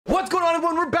on,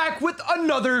 everyone? We're back with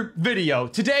another video.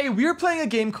 Today, we are playing a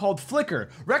game called Flicker,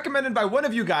 recommended by one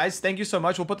of you guys. Thank you so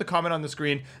much. We'll put the comment on the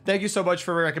screen. Thank you so much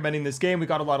for recommending this game. We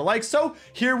got a lot of likes, so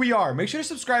here we are. Make sure to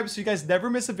subscribe so you guys never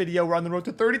miss a video. We're on the road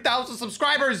to 30,000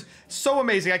 subscribers. So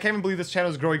amazing. I can't even believe this channel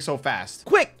is growing so fast.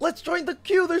 Quick, let's join the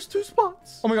queue. There's 2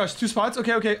 spots. Oh my gosh, 2 spots?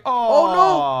 Okay. Oh,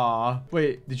 no.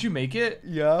 Wait, did you make it?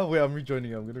 Yeah, wait, I'm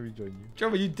rejoining you. I'm gonna rejoin you.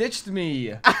 Trevor, you ditched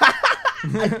me.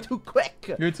 I'm too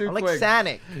quick. You're too quick. Like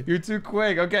Sonic. You're too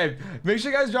quick. Okay, make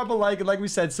sure you guys drop a like, and like we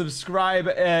said, subscribe.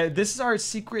 This is our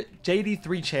secret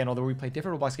JD3 channel where we play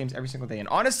different Roblox games every single day. And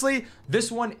honestly,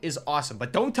 this one is awesome.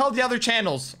 But don't tell the other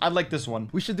channels. I like this one.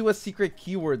 We should do a secret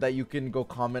keyword that you can go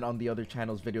comment on the other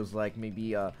channels' videos, like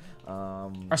maybe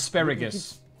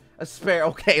Asparagus.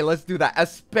 Okay, let's do that.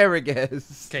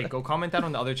 Asparagus. Okay, go comment that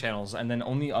on the other channels, and then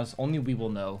only we will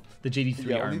know. The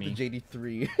JD3 army. Only the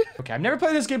JD3. Okay, I've never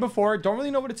played this game before. Don't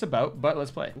really know what it's about, but let's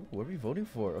play. Ooh, what are we voting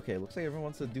for? Okay, looks like everyone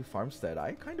wants to do Farmstead.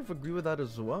 I kind of agree with that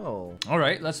as well. All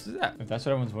right, let's do that. If that's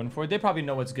what everyone's voting for, they probably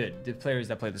know what's good. The players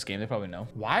that play this game, they probably know.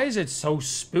 Why is it so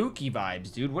spooky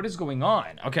vibes, dude? What is going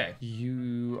on? Okay,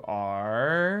 you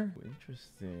are...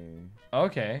 Interesting.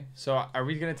 Okay, so are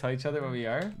we gonna tell each other what we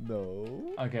are?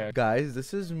 No. Okay. Guys,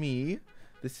 this is me.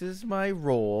 This is my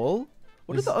role.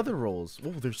 What are the other roles?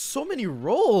 Oh, there's so many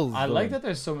roles. I like that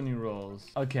there's so many roles.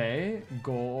 Okay,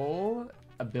 goal,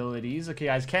 abilities. Okay,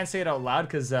 guys, can't say it out loud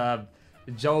because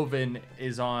Joven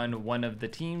is on one of the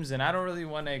teams, and I don't really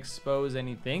want to expose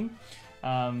anything.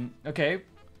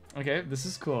 Okay, this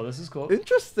is cool. This is cool.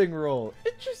 Interesting role.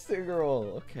 Interesting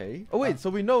role. Okay. Oh, wait. So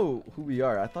we know who we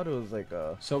are. I thought it was like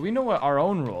a... So we know what our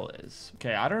own role is.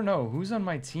 Okay, I don't know. Who's on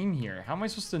my team here? How am I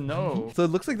supposed to know? So it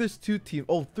looks like there's 2 teams.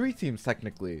 Oh, 3 teams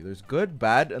technically. There's good,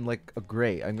 bad, and like a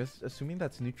gray. I'm just assuming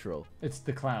that's neutral. It's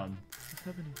the clown. What's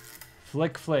happening?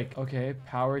 Flick. Okay,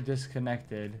 power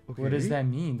disconnected. Okay. What does that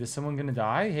mean? Is someone gonna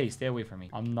die? Hey, stay away from me.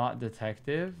 I'm not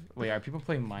detective. Wait, are people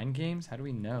playing mind games? How do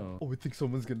we know? Oh, I think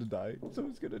someone's gonna die.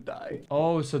 Someone's gonna die.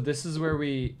 Oh, so this is where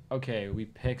we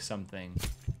pick something.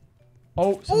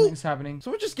 Oh, something's happening.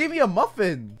 Someone just gave me a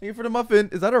muffin. Thank you for the muffin.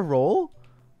 Is that a roll?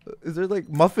 Is there like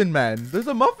Muffin Man? There's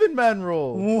a Muffin Man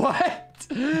roll. What?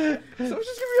 Someone just gave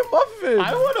me a muffin.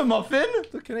 I want a muffin.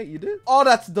 So can I eat it? Oh,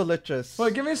 that's delicious.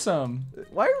 Wait, give me some.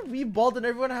 Why are we bald and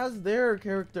everyone has their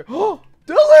character? Oh,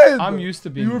 Dylan! I'm used to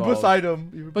being bald. You were beside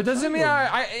him. But doesn't mean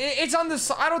it's on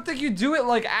the... I don't think you do it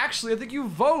like actually. I think you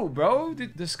vote, bro.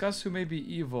 Discuss who may be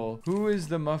evil. Who is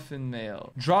the muffin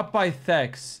male? Dropped by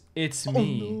Thexz. It's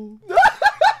me. No.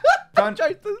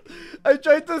 I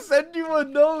tried to send you a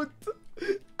note.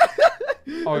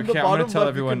 Okay, I'm gonna tell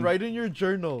everyone. You can write in your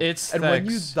journal. It's and Thexz. when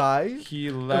you die, he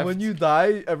left. And when you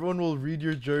die, everyone will read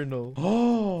your journal.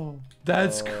 Oh,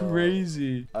 that's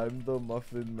crazy. I'm the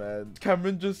Muffin Man.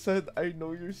 Cameron just said, "I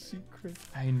know your secret."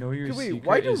 I know your secret. Wait,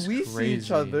 why do we crazy. see each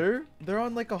other? They're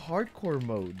on like a hardcore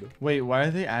mode. Wait, why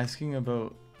are they asking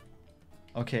about?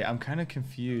 Okay, I'm kind of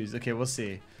confused. Okay, we'll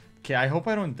see. Okay, I hope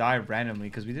I don't die randomly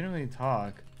because we didn't really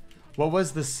talk. What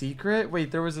was the secret? Wait,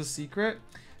 there was a secret?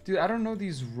 Dude, I don't know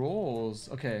these roles.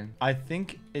 Okay, I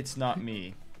think it's not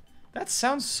me. That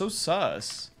sounds so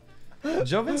sus.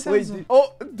 Joven sounds... Wait,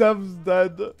 oh, Dev's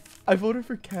dead. I voted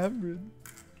for Cameron.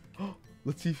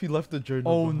 Let's see if he left the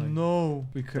journal. Oh, behind. No.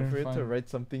 We couldn't find find to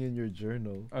write something in your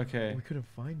journal. Okay. We couldn't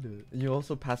find it. And you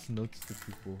also pass notes to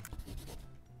people.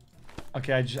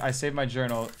 Okay, I saved my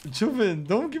journal. Joven,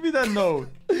 don't give me that note.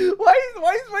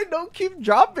 Why is my note keep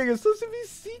dropping? It's supposed to be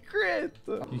secret.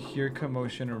 You hear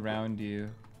commotion around you.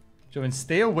 Joven,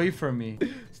 stay away from me.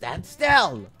 Stand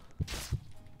still.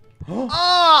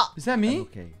 Ah! Is that me?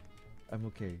 I'm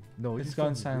okay. No, it's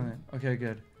gone silent. Okay,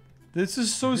 good. This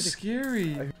is so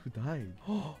scary. Who died?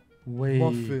 Wait.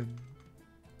 Muffin.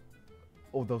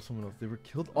 Oh, that was someone else. They were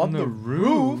killed on the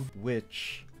roof.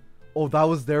 Which? Oh, that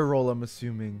was their role, I'm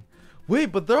assuming. Wait,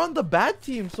 but they're on the bad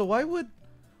team, so why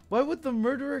would the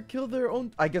murderer kill their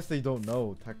own? I guess they don't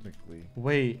know, technically.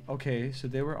 Wait, okay, so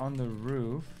they were on the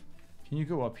roof. Can you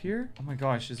go up here? Oh my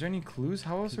gosh, is there any clues?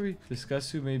 How else are we...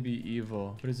 Discuss who may be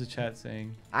evil. What is the chat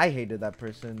saying? I hated that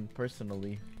person,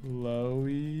 personally.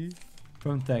 Chloe.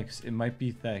 From Thexz. It might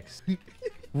be Thexz.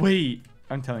 Wait,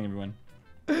 I'm telling everyone.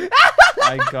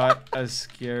 I got a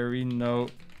scary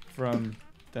note from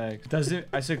Thexz.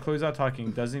 I said Chloe's not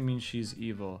talking. Doesn't mean she's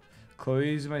evil.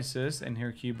 Chloe's my sis and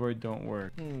her keyboard don't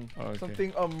work. Oh, okay.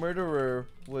 Something a murderer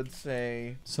would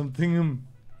say. Something...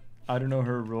 I don't know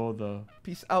her role though.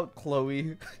 Peace out,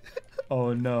 Chloe.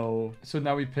 Oh no. So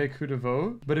now we pick who to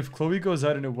vote. But if Chloe goes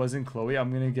out and it wasn't Chloe,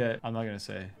 I'm not gonna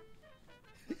say.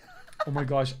 Oh my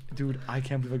gosh, dude, I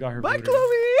can't believe I got her. Bye, voted.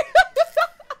 Chloe.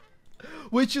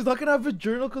 Wait, she's not gonna have a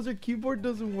journal because her keyboard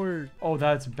doesn't work. Oh,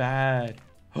 that's bad.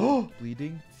 Oh,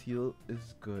 Bleeding teal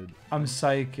is good. I'm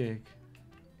psychic.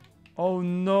 Oh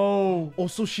no. Oh,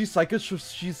 so she's psychic.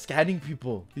 She's scanning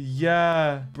people.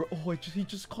 Yeah. Bro, oh, he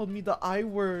just called me the I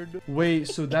word. Wait,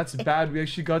 so that's bad. We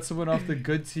actually got someone off the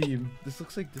good team. This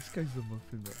looks like this guy's a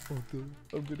muffin. Oh, dude,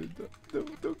 I'm gonna die. No,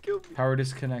 don't kill me. Power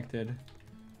disconnected.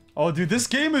 Oh, dude, this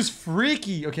game is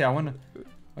freaky. Okay, I wanna.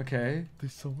 Okay.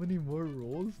 There's so many more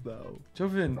rolls now.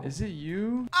 Joven, is it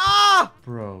you? Ah!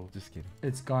 Bro, Just kidding.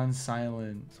 it's gone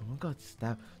silent. Someone got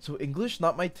stabbed. So English,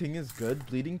 not my thing, is good.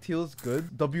 Bleeding teal is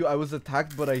good. W, I was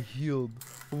attacked, but I healed.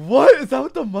 What? Is that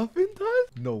what the muffin does?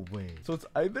 No way. So it's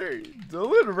either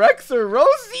Dylan, Rex, or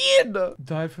Rosine.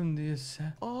 Died from the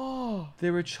ascent. Oh.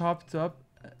 They were chopped up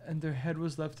and their head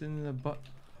was left in the butt.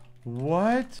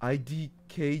 What?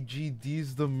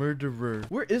 IDKGD's the murderer.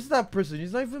 Where is that person?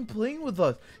 He's not even playing with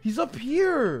us. He's up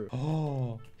here.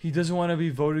 Oh, he doesn't want to be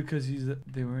voted because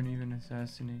they weren't even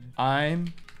assassinated.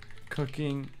 I'm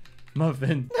cooking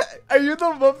muffin. Are you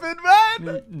the muffin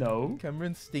man? No.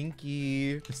 Cameron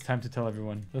Stinky. It's time to tell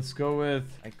everyone. Let's go with...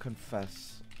 I confess.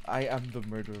 I am the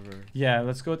murderer. Yeah,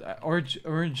 let's go with... Or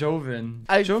Joven.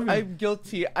 I'm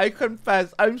guilty. I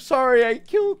confess. I'm sorry I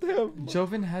killed him.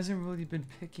 Joven hasn't really been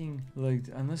picking, like,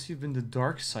 unless you've been the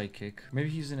dark psychic. Maybe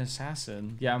he's an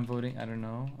assassin. Yeah, I'm voting. I don't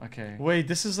know. Okay. Wait,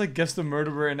 this is like Guess the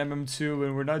Murderer in MM2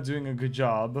 and we're not doing a good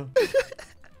job.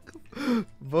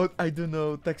 Vote. I don't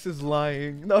know. Thexz is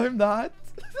lying. No, I'm not.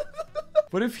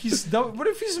 What if he's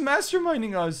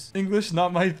masterminding us? English,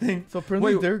 not my thing. So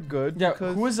apparently Wait, they're good. Yeah,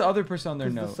 who is the other person on their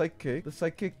The note? psychic. The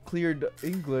psychic cleared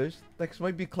English. Thexz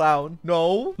might be clown.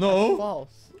 No. No. That's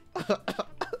false.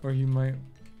 Or he might...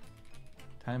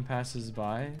 Time passes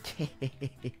by.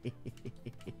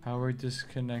 Power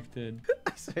disconnected.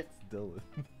 I swear it's Dylan.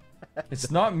 It's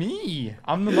not me.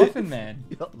 I'm the muffin man.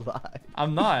 You lie.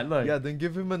 I'm not. Look. Yeah, then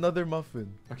give him another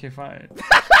muffin. Okay, fine.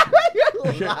 You're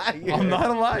Okay, lying. I'm not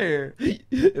a liar.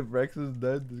 If Rex is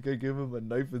dead, this guy gave him a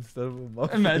knife instead of a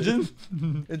muffin. Imagine.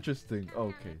 Interesting.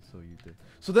 Okay, so you did.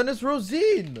 So then it's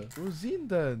Rosine. Rosine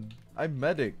then. I'm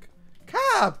medic.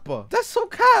 Cap. That's so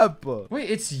Cap. Wait,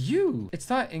 it's you. It's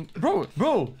not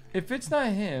bro. If it's not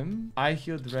him, I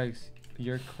healed Rex.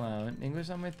 You're clown. English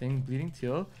not my thing. Bleeding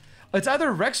teal. It's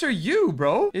either Rex or you,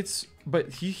 bro. But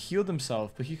he healed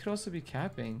himself, but he could also be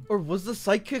capping. Or was the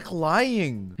psychic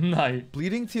lying? No.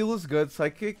 Bleeding teal is good.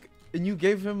 Psychic, and you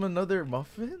gave him another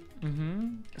muffin? Mm-hmm.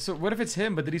 So what if it's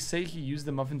him, but did he say he used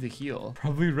the muffin to heal?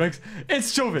 Probably Rex.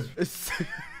 It's Joven. It's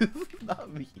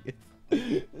not me.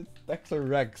 It's Thexz or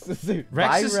Rex.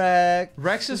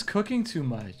 Rex is cooking too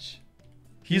much.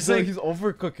 He's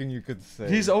overcooking, you could say.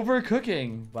 He's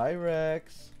overcooking. Bye,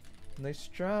 Rex. Nice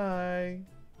try.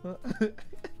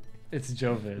 It's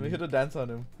Joven. Let me hit a dance on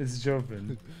him. It's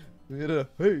Joven. Let me hit a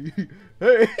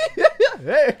hey.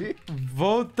 Hey.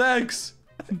 Vote Thexz.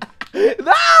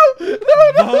 No!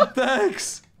 Vote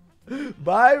Thexz.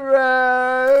 Bye,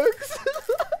 Rex.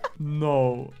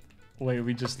 No. Wait,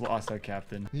 we just lost our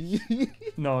captain.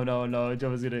 No.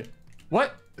 Joven's gonna...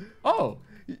 What? Oh.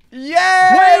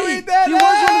 Yay! Wait! He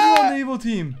was on the evil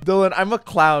team. Dylan, I'm a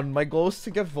clown. My goal is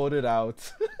to get voted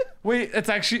out. Wait, it's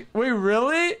actually... Wait,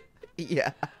 really?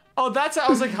 Yeah. Oh, that's... I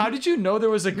was like, how did you know there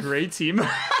was a gray team?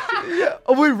 Yeah.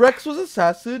 Oh, wait, Rex was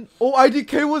assassin? Oh,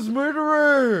 IDK was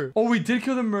murderer. Oh, we did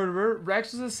kill the murderer.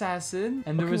 Rex was assassin.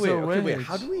 And there was a witch. Wait,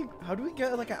 how do we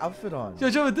get like an outfit on?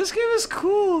 Yo, Joe, this game is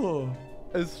cool.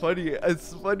 It's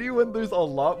funny when there's a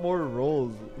lot more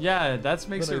roles. Yeah, that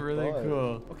makes it really thought.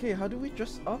 cool. Okay, how do we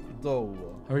dress up though?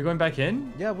 Are we going back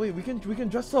in? Yeah, wait, we can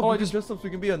dress up. Oh, we can dress up so we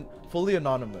can be fully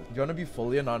anonymous. Do you want to be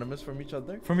fully anonymous from each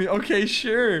other? For me? Okay,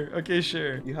 sure. Okay,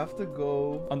 sure. You have to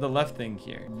go On the left thing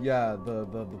here. Yeah, the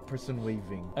person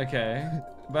waving. Okay.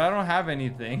 But I don't have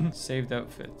anything. Saved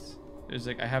outfits. There's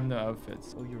like, I have no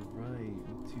outfits. Oh, you're right.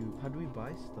 Me too. How do we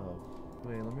buy stuff?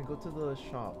 Wait, let me go to the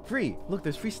shop. Free! Look,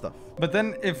 there's free stuff. But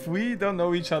then if we don't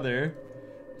know each other,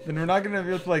 then we're not gonna be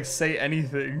able to like say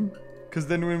anything. Cause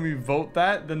then when we vote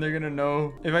that, then they're gonna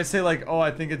know. If I say like, oh,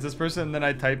 I think it's this person, and then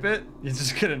I type it, you're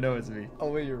just gonna know it's me. Oh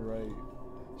wait, you're right.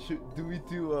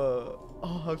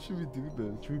 How should we do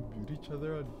this? Should we mute each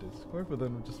other on Discord, but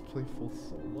then we'll just play full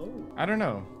solo? I don't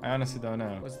know. I honestly don't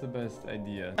know. What's the best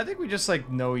idea? I think we just like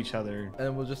know each other. And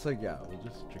then we'll just like, yeah, we'll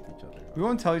just trick each other. We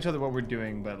won't tell each other what we're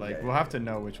doing, but like, Yeah, we'll have to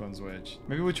know which one's which.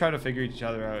 Maybe we'll try to figure each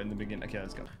other out in the beginning. Okay,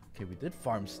 let's go. Okay, we did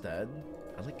farmstead.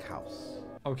 I like house.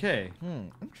 Okay.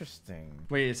 Interesting.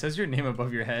 Wait, it says your name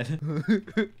above your head.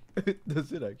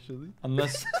 Does it actually?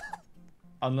 Unless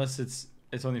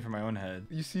it's only for my own head.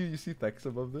 You see Thexz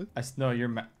above this? No,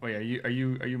 you're wait, are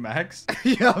you Max?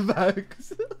 Yeah,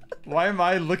 Max. Why am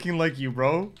I looking like you,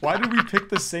 bro? Why did we pick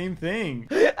the same thing?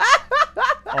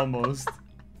 Almost.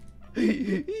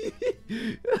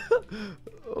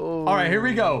 Oh. All right, here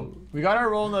we go. We got our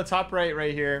roll in the top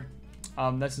right here.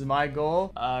 This is my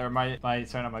goal, or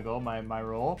sorry, not my goal, my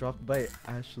roll. Dropped by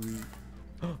Ashley.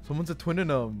 Someone's a twin in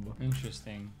them.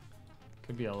 Interesting.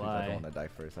 Could be a lie. I don't want to die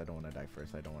first. I don't want to die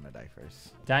first. I don't want to die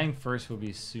first. Dying first will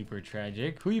be super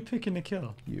tragic. Who are you picking to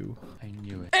kill? You. I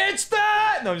knew it. It's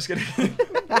that! No, I'm just kidding.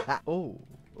 Oh,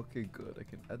 okay, good. I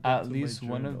can add that At to least my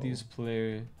one of journal. these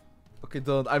players. Okay,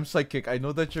 Dylan, I'm psychic. I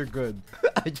know that you're good.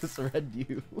 I just read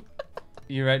you.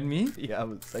 You read me? Yeah,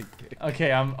 I'm a psychic.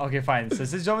 Okay, okay, fine. So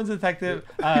since Jovin's the detective,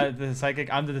 the psychic,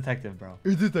 I'm the detective, bro.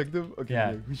 You're detective? Okay.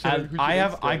 Yeah. Who should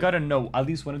I gotta know. At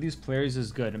least one of these players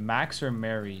is good. Max or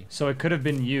Mary. So it could have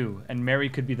been you, and Mary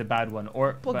could be the bad one,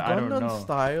 but I don't know.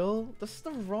 Style? That's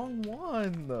the wrong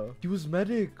one. He was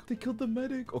medic. They killed the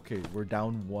medic. Okay, we're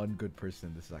down one good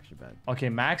person. This is actually bad. Okay,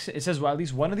 Max. It says well, at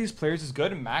least one of these players is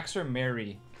good. Max or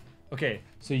Mary. Okay,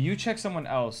 so you check someone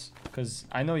else, because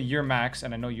I know you're Max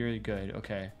and I know you're good.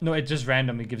 Okay. No, it just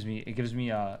randomly gives me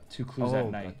 2 clues at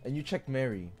night. And you checked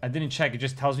Mary. I didn't check. It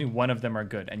just tells me one of them are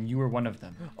good, and you were one of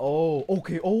them. Oh,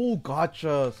 okay. Oh,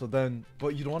 gotcha. So then,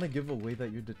 but you don't want to give away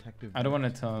that you're detective. I don't want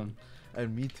to tell him.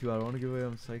 And me too. I don't want to give away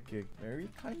I'm psychic. Mary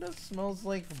kind of smells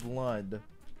like blood.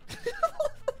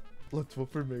 Let's vote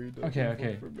for Mary.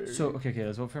 Okay. So, okay,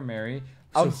 let's vote for Mary.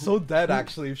 So I'm so dead,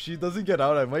 actually. If she doesn't get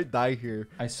out, I might die here.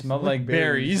 I smell like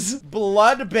berries.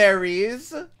 Blood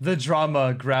berries. The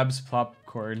drama grabs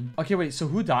popcorn. Okay, wait. So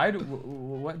who died?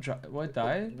 What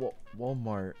died?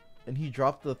 Walmart. And he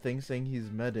dropped the thing saying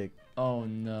he's medic. Oh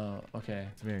no. Okay.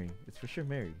 It's Mary. It's for sure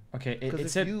Mary. Okay. It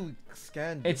said you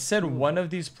scanned. It said one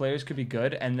of these players could be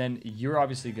good, and then you're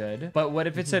obviously good. But what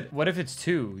if it said? What if it's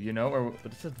 2? You know, or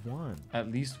but it said 1.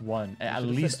 At least 1. At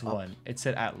least 1. It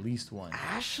said at least 1.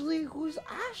 Ashley? Who's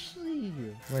Ashley?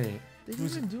 Wait. They didn't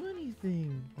even do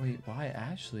anything. Wait. Why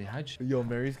Ashley? How'd you? Yo,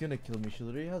 Mary's gonna kill me. She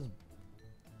literally has.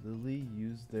 Lily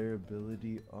used their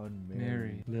ability on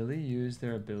Mary. Lily used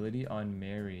their ability on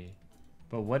Mary.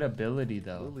 But what ability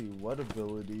though? Lily, what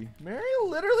ability? Mary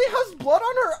literally has blood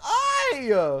on her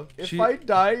eye! If I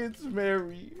die, it's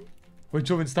Mary. Wait,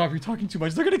 Joven, stop. You're talking too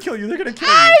much. They're gonna kill you. They're gonna kill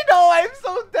you. I know, I'm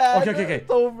so dead. Okay. It's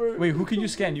over. Wait, who can you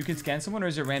scan? You can scan someone or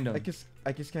is it random?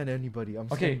 I can scan anybody. I'm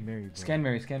okay, scanning Mary, bro. Scan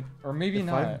Mary, scan. Or maybe if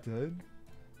not. I'm dead,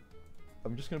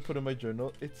 I'm just gonna put in my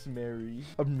journal, it's Mary.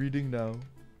 I'm reading now.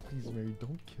 Please, Mary,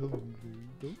 don't kill me, Mary.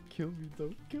 Don't kill me.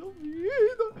 Don't kill me.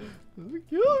 Don't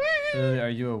kill me. Lily, are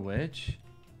you a witch?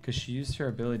 Because she used her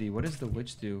ability. What does the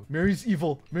witch do? Mary's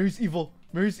evil. Mary's evil.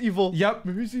 Mary's evil. Yep.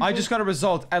 Mary's evil. I just got a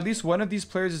result. At least one of these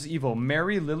players is evil.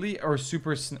 Mary, Lily, or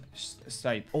Super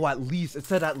Stipe. Oh, at least. It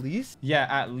said at least? Yeah,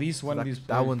 at least one of these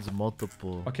players. That one's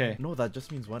multiple. Okay. No, that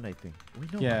just means 1, I think.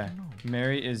 Wait, no. Yeah.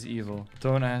 Mary is evil.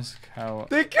 Don't ask how.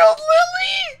 They killed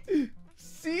Lily!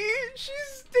 See?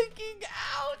 She's sticking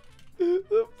out. The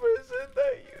person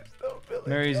that used the ability.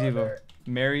 Mary's evil.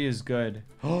 Mary is good.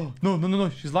 Oh, no.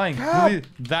 She's lying. Cap. Lily,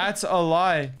 that's a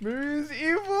lie. Mary's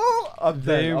evil.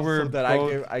 They were that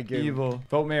I gave evil.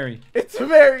 Vote Mary. It's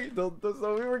Mary. So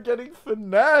we were getting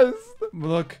finessed.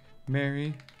 Look,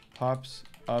 Mary pops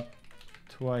up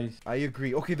twice. I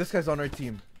agree. Okay, this guy's on our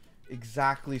team.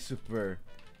 Exactly super.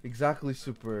 Exactly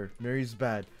super. Mary's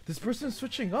bad. This person's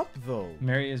switching up though.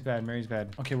 Mary is bad. Mary's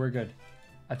bad. Okay, we're good.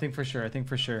 I think for sure.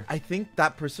 I think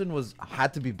that person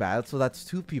had to be bad. So that's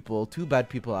 2 bad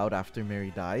people out after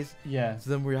Mary dies. Yeah. So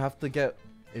then we have to get.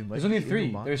 There's only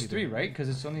 3. There's 3, right? Because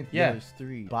it's only there's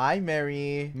 3. Bye,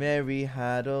 Mary. Mary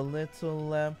had a little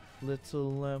lamb,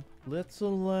 little lamb,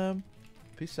 little lamb.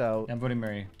 Peace out. I'm voting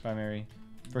Mary. Bye, Mary.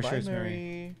 For sure, it's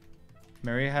Mary.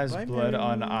 Mary has Bye, blood Mary.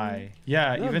 on eye.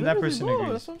 Yeah, even that person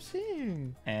agrees. That's what I'm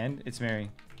saying. And it's Mary.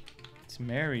 It's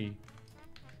Mary.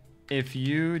 If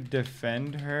you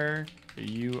defend her,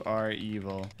 you are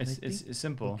evil. It's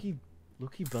simple.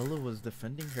 Loki Bella was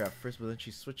defending her at first, but then she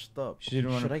switched up. She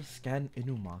didn't want. Should I scan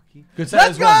Inumaki? Good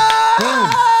side as one.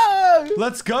 Boom.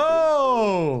 Let's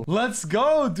go. Let's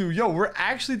go, dude. Yo, we're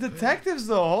actually detectives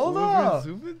though. Hold up.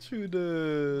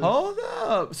 Hold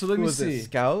up. So let me see.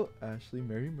 Scout, Ashley,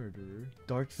 Mary Murderer,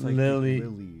 Dark Psychic, Lily.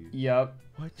 Yep.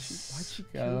 Why'd she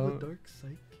kill the Dark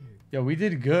Psychic? Yo, we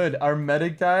did good. Our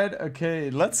medic died. Okay,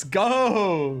 let's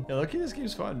go. Yo, look, this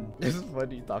game's fun. This is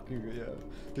funny talking.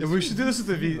 Yeah. We should do this with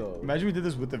the V. Imagine we did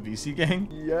this with the VC gang.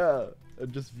 Yeah.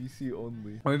 Just VC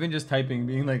only. Or even just typing,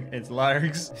 being like, it's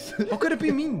Larks. How could it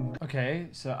be me? Okay,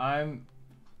 so I'm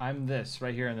this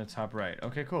right here in the top right.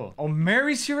 Okay, cool. Oh,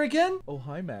 Mary's here again? Oh,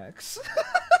 hi, Max.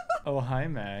 Oh, hi,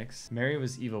 Max. Mary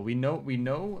was evil. We know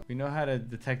how to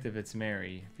detect if it's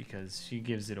Mary because she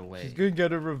gives it away. She's gonna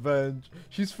get her revenge.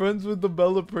 She's friends with the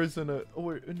Bella person. Oh,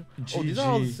 wait. No. Oh, these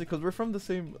are all because we're from the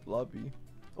same lobby.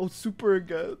 Oh, super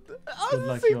again. Good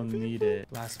luck, you'll need it.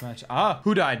 Last match. Ah,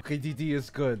 who died? Okay, DD is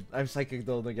good. I'm psychic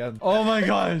though again. Oh my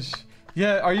gosh.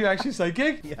 Yeah, are you actually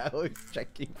psychic? Yeah, I was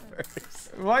checking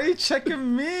first. Why are you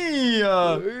checking me?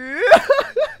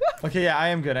 Okay, yeah, I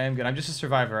am good. I'm just a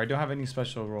survivor. I don't have any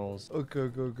special roles. Okay.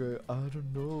 I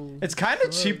don't know. It's kind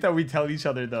of cheap that we tell each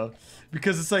other though,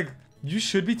 because it's like you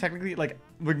should be technically like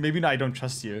maybe not. I don't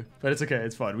trust you, but it's okay.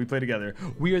 It's fun. We play together.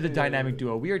 We are the dynamic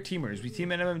duo. We are teamers. We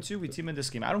team in MM2. We team in this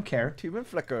game. I don't care. Team and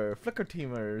Flicker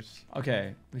teamers.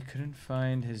 Okay, we couldn't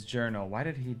find his journal. Why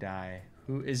did he die?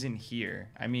 Who isn't here?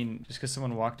 I mean, just because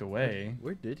someone walked away.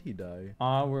 Where did he die?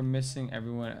 We're missing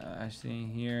everyone. Ashley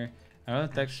ain't here. I know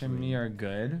that Thexz and me are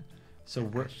good. So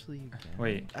we're...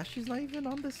 Wait. Ashley's not even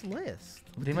on this list.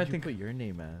 What they did might you think... put your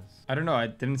name as? I don't know. I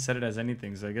didn't set it as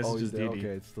anything, so I guess it's just DD. Okay,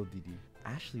 it's still DD.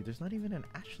 Ashley, there's not even an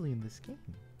Ashley in this game.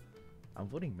 I'm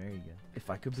voting Mary again.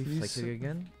 If I could be psychic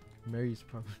again, Mary's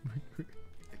probably...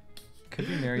 Could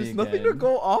be Mary There's again. nothing to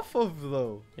go off of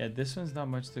though. Yeah, this one's not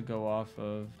much to go off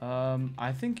of.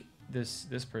 I think this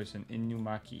person,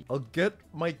 Inumaki. I'll get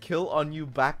my kill on you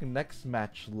back next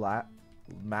match,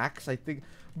 Max, I think.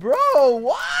 Bro,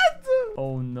 what?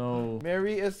 Oh no.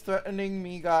 Mary is threatening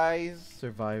me, guys.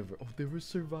 Survivor. Oh, they were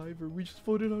Survivor. We just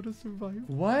voted out a Survivor.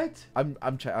 What?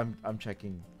 I'm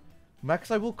checking.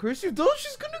 Max, I will curse you. Don't.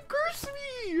 She's gonna curse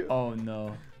me. Oh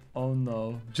no. Oh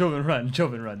no. Joven, run.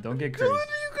 Joven, run. Don't get cursed. Joven, are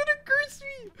you gonna curse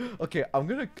me? Okay, I'm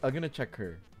gonna check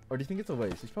her. Or do you think it's a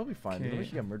waste? She's probably fine. Okay.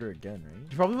 She got murdered again,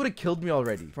 right? She probably would have killed me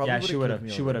already. Yeah, she would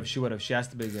have. She would have. She would have. She has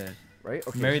to be good. Right?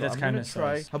 Okay, Mary, so that's kind of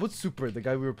sus. How about Super, the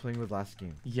guy we were playing with last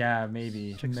game? Yeah,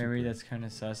 maybe. Check Mary, Super. that's kind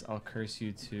of sus. I'll curse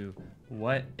you too.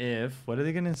 What if? What are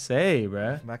they gonna say,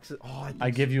 bruh? Max is,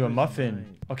 I give you a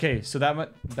muffin. Right. Okay, so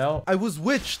that Belle. I was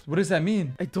witched. What does that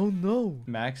mean? I don't know.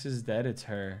 Max is dead. It's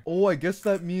her. Oh, I guess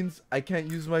that means I can't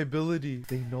use my ability.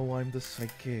 They know I'm the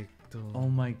psychic. Oh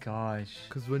my gosh.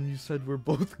 Because when you said we're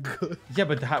both good. Yeah,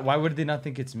 but why would they not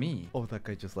think it's me? Oh, that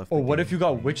guy just left. Oh, what if you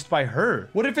got witched by her?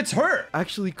 What if it's her?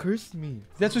 Actually cursed me.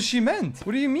 That's what she meant.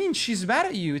 What do you mean? She's mad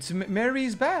at you. It's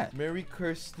Mary's bad. Mary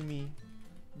cursed me.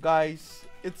 Guys,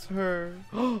 it's her.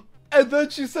 And then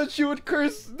she said she would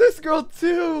curse this girl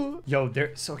too. Yo,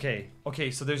 there's okay.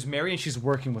 Okay, so there's Mary and she's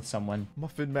working with someone.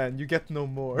 Muffin man, you get no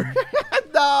more.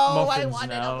 No, Muffins I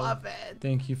wanted now. a muffin.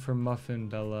 Thank you for muffin,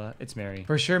 Bella. It's Mary.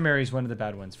 For sure, Mary's one of the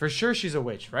bad ones. For sure, she's a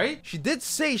witch, right? She did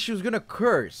say she was gonna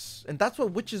curse, and that's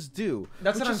what witches do.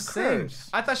 That's what I'm Witches saying. curse.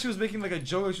 I thought she was making like a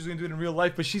joke, like she was gonna do it in real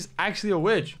life, but she's actually a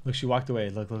witch. Look, she walked away.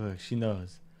 Look, look, look. She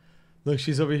knows. Look,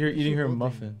 she's over here eating her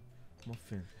muffin.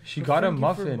 Muffin. She got a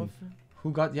muffin.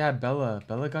 Who got? Yeah, Bella.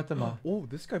 Bella got the muffin. Oh,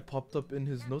 this guy popped up in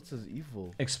his notes as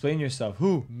evil. Explain yourself.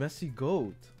 Who? Messy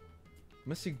goat.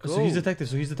 Messy goat. So he's detective.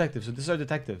 So he's detective. So this is our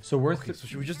detective. So we're. Okay, so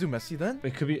should we just do Messy then?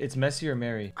 It could be. It's Messy or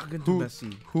Mary. I'm gonna do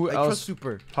Messy. Who I else trust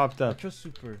Super. popped I up? trust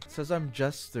Super. It says I'm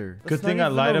Jester. Good That's thing not I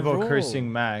even lied a about role.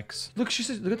 cursing Max. Look, she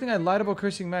says. Good thing I lied about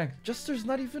cursing Max. Jester's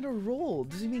not even a role.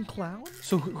 Does he mean clown?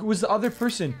 So who was the other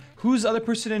person? Who's the other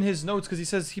person in his notes? Because he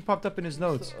says he popped up in his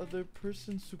notes. The other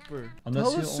person, Super.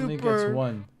 Unless Tell us, he only Super. gets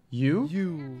one. You?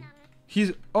 You.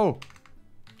 He's. Oh.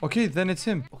 Okay, then it's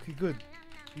him. Okay, good.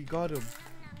 We got him.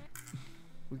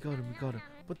 We got him. We got him.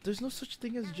 But there's no such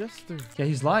thing as Jester. Yeah,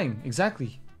 he's lying.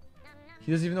 Exactly.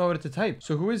 He doesn't even know what to type.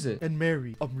 So who is it? And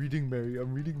Mary. I'm reading Mary.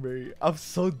 I'm reading Mary. I'm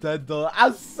so dead though.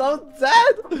 I'm so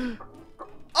dead.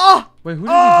 Oh! Wait, who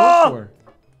did he vote for?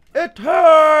 It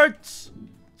hurts.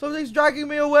 Something's dragging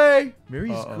me away.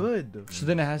 Mary's good. So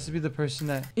then it has to be the person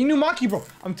that... Inumaki, bro.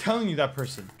 I'm telling you that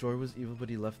person. Joy was evil, but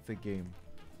he left the game.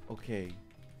 Okay.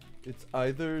 It's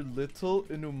either little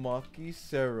Inumaki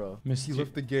Sarah. He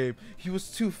left the game. He was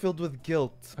too filled with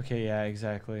guilt. Okay, yeah,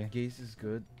 exactly. Gaze is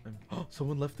good.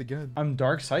 Someone left again. I'm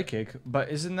dark psychic, but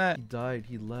isn't that... He died.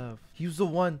 He left. He was the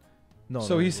one. No.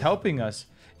 So he's helping us.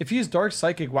 If he's dark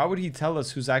psychic, why would he tell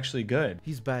us who's actually good?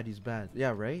 He's bad. He's bad.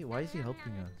 Yeah, right? Why is he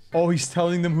helping us? Oh, he's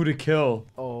telling them who to kill.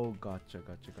 Oh, gotcha.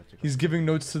 He's giving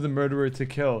notes to the murderer to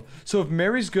kill. So if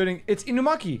Mary's good, it's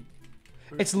Inumaki.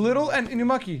 It's Little and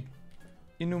Inumaki.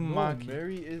 Inumaki. No,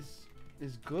 Mary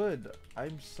is good.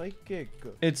 I'm psychic.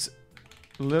 It's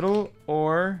Little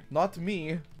or... Not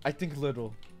me. I think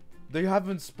Little. They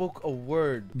haven't spoke a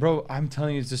word. Bro, I'm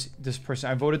telling you, it's this person.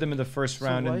 I voted them in the first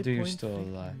round and they're still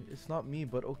alive. It's not me,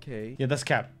 but okay. Yeah, that's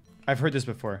cap. I've heard this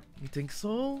before. You think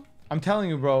so? I'm telling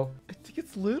you, bro. I think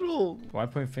it's little. Why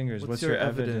point fingers? What's your your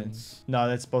evidence? evidence? No,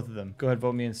 that's both of them. Go ahead,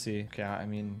 vote me and see. Okay, I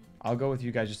mean, I'll go with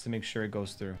you guys just to make sure it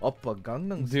goes through. Oppa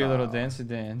Gangnam Do your little Style.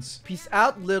 dance. Peace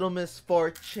out, little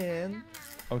misfortune.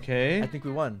 Okay. I think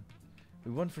we won.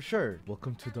 We won for sure.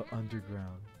 Welcome to the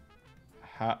underground.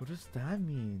 What does that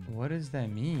mean? What does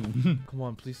that mean? Come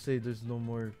on, please say there's no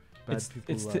more bad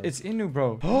people left. It's Inu,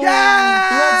 bro.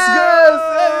 Let's go!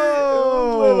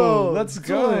 Let's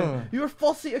go. You were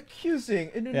falsely accusing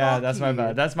Inunaki. Yeah, that's my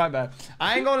bad. That's my bad.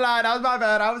 I ain't gonna lie, that was my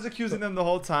bad. I was accusing them the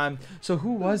whole time. So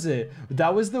who was it?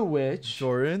 That was the witch.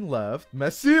 Jordan left.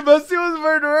 Messi was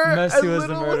murderer. Messi and was the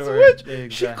Little murderer. Witch. She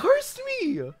Exactly. cursed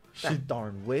me. That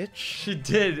darn witch. She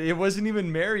did. It wasn't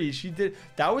even Mary. She did.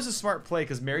 That was a smart play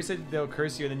because Mary said they'll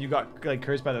curse you, and then you got like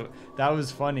cursed by the. That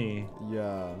was funny.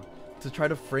 Yeah. To try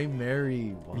to frame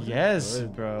Mary. Yes,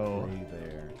 bro.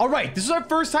 There. All right, this is our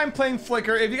first time playing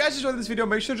Flicker. If you guys enjoyed this video,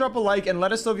 make sure to drop a like and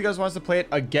let us know if you guys want us to play it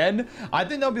again. I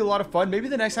think that'll be a lot of fun. Maybe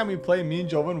the next time we play, me and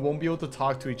Jovan won't be able to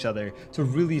talk to each other to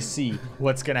really see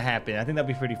what's gonna happen. I think that'd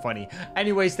be pretty funny.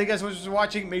 Anyways, thank you guys so much for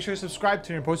watching. Make sure to subscribe,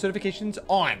 turn your post notifications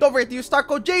on. Don't forget to use star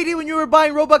code JD when you were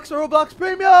buying Robux or Roblox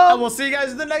Premium. And we'll see you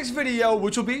guys in the next video,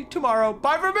 which will be tomorrow.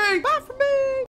 Bye from me. Bye from me.